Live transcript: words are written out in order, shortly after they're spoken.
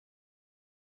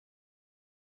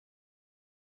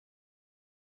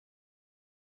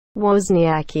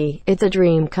Wozniacki, it's a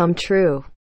dream come true.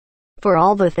 For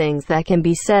all the things that can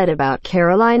be said about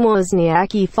Caroline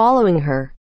Wozniacki following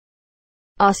her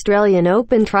Australian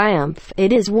Open triumph,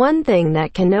 it is one thing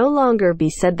that can no longer be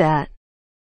said that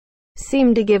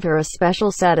seemed to give her a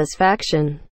special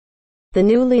satisfaction. The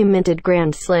newly minted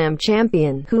Grand Slam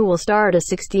champion, who will start a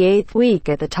 68th week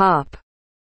at the top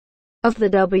of the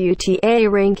WTA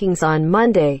rankings on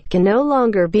Monday, can no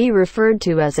longer be referred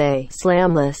to as a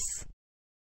slamless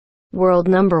world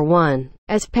number one.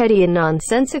 As petty and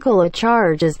nonsensical a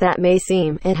charge as that may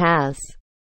seem, it has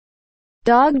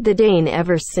dogged the Dane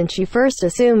ever since she first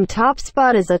assumed top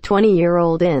spot as a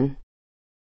 20-year-old in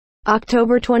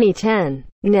October 2010.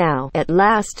 Now, at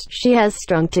last, she has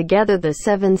strung together the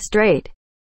 7 straight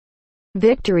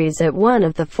victories at one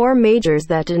of the 4 majors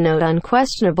that denote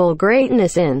unquestionable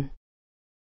greatness in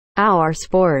our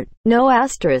sport. No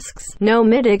asterisks, no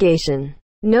mitigation,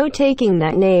 no taking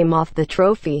that name off the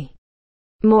trophy.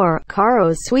 More,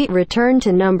 Caro's sweet return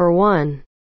to number 1.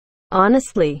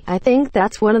 Honestly, I think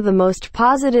that's one of the most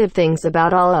positive things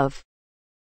about all of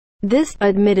this,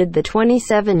 admitted the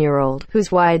 27-year-old,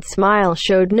 whose wide smile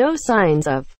showed no signs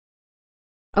of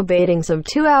abating some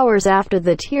 2 hours after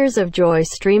the tears of joy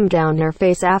streamed down her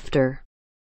face after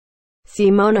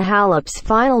Simona Halep's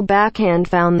final backhand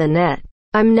found the net.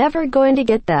 I'm never going to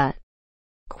get that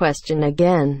question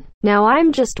again. Now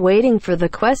I'm just waiting for the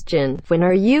question, when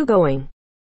are you going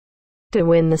to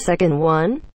win the second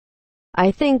one?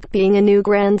 I think being a new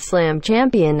Grand Slam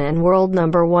champion and world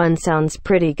number 1 sounds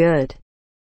pretty good.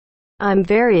 I'm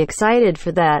very excited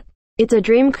for that. It's a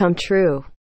dream come true.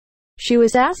 She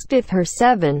was asked if her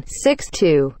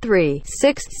 7-6-2,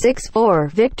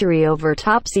 3-6-6-4 victory over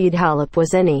top seed Halep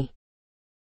was any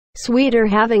sweeter,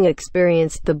 having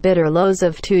experienced the bitter lows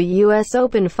of 2 US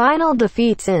Open final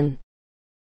defeats in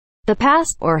the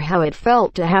past, or how it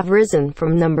felt to have risen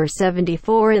from number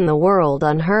 74 in the world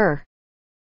on her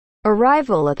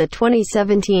arrival at the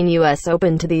 2017 US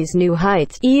Open to these new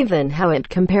heights, even how it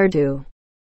compared to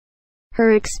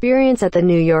her experience at the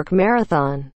New York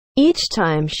Marathon. Each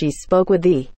time she spoke with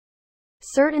the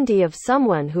certainty of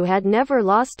someone who had never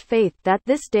lost faith that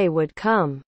this day would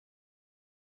come,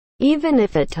 even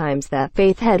if at times that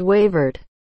faith had wavered.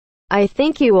 I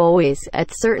think you always,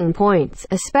 at certain points,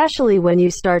 especially when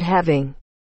you start having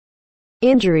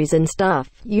injuries and stuff,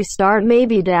 you start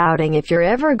maybe doubting if you're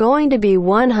ever going to be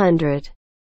 100%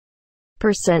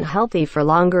 healthy for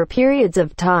longer periods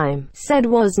of time, said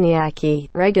Wozniacki,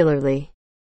 regularly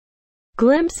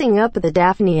glimpsing up at the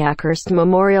Daphne Akhurst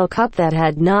Memorial Cup that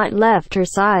had not left her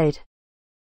side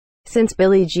since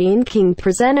Billie Jean King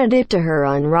presented it to her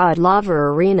on Rod Laver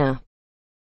Arena.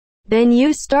 Then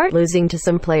you start losing to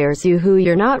some players who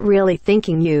you're not really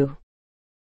thinking you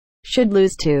should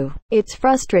lose to. It's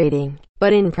frustrating,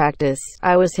 but in practice,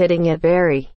 I was hitting it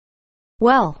very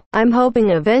well. I'm hoping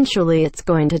eventually it's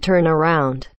going to turn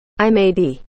around. I made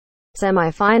the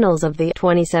semifinals of the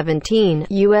 2017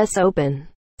 US Open.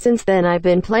 Since then I've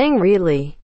been playing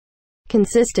really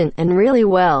consistent and really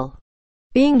well.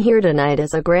 Being here tonight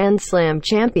as a Grand Slam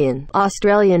champion,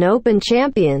 Australian Open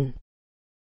champion,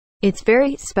 it's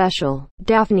very special.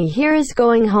 Daphne here is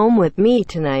going home with me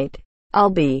tonight.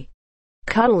 I'll be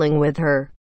cuddling with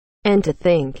her. And to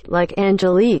think, like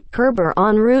Angelique Kerber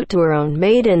en route to her own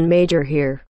maiden major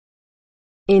here.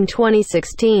 In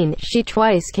 2016, she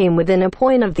twice came within a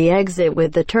point of the exit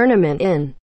with the tournament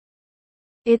in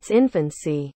its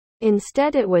infancy.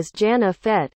 Instead it was Jana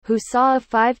Fett, who saw a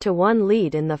 5-1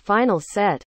 lead in the final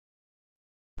set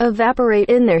evaporate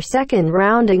in their second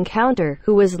round encounter,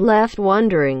 who was left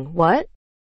wondering what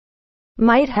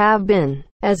might have been.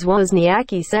 As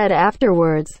Wozniacki said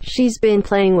afterwards, she's been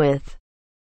playing with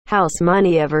house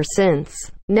money ever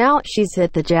since. Now, she's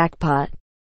hit the jackpot.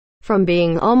 From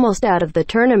being almost out of the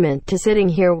tournament to sitting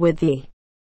here with the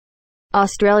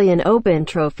Australian Open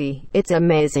trophy, it's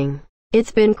amazing.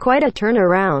 It's been quite a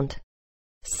turnaround.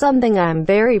 Something I'm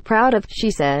very proud of, she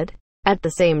said. At the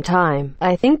same time,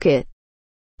 I think it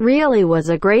really was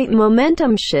a great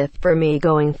momentum shift for me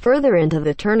going further into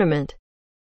the tournament.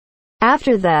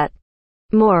 After that,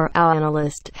 more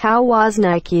analyst how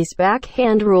Wozniacki's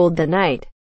backhand ruled the night.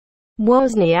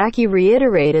 Wozniacki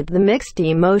reiterated the mixed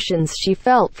emotions she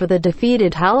felt for the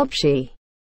defeated Halep. She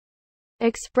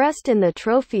expressed in the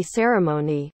trophy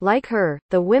ceremony. Like her,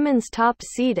 the women's top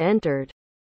seed entered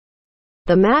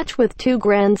the match with 2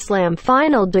 Grand Slam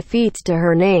final defeats to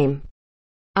her name.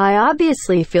 I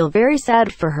obviously feel very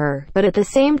sad for her, but at the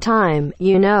same time,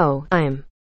 you know, I'm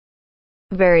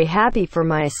very happy for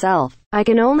myself. I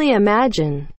can only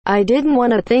imagine. I didn't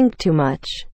want to think too much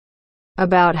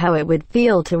about how it would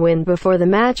feel to win before the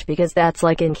match, because that's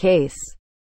like in case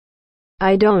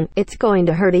I don't. It's going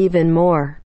to hurt even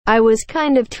more. I was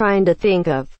kind of trying to think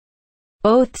of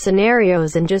both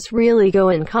scenarios and just really go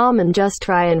in calm and just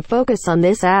try and focus on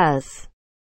this as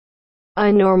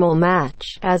a normal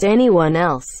match, as anyone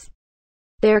else.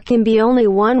 There can be only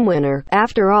one winner,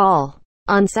 after all.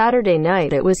 On Saturday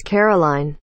night it was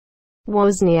Caroline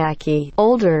Wozniacki,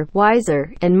 older,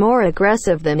 wiser, and more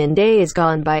aggressive than in days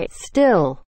gone by,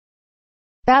 still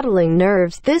battling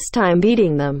nerves, this time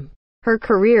beating them. Her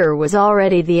career was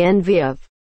already the envy of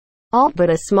all but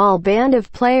a small band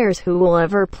of players who will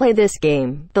ever play this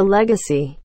game, the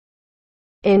legacy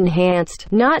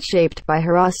enhanced, not shaped by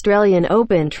her Australian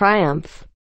Open triumph.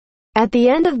 At the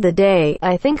end of the day,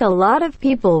 I think a lot of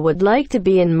people would like to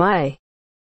be in my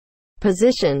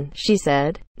position, she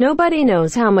said. Nobody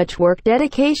knows how much work,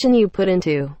 dedication you put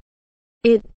into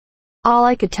it. All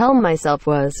I could tell myself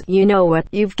was, you know what,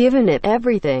 you've given it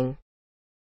everything.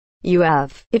 You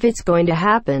have. If it's going to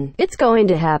happen, it's going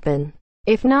to happen.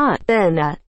 If not, then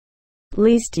at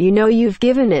least you know you've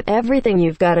given it everything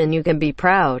you've got and you can be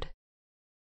proud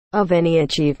of any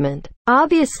achievement.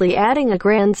 Obviously adding a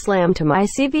Grand Slam to my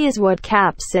CV is what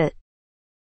caps it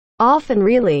off and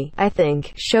really, I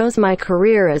think, shows my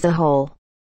career as a whole.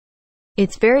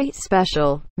 It's very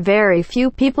special. Very few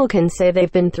people can say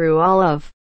they've been through all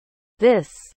of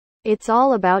this. It's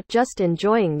all about just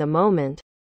enjoying the moment.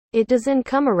 It doesn't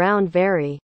come around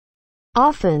very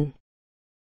often.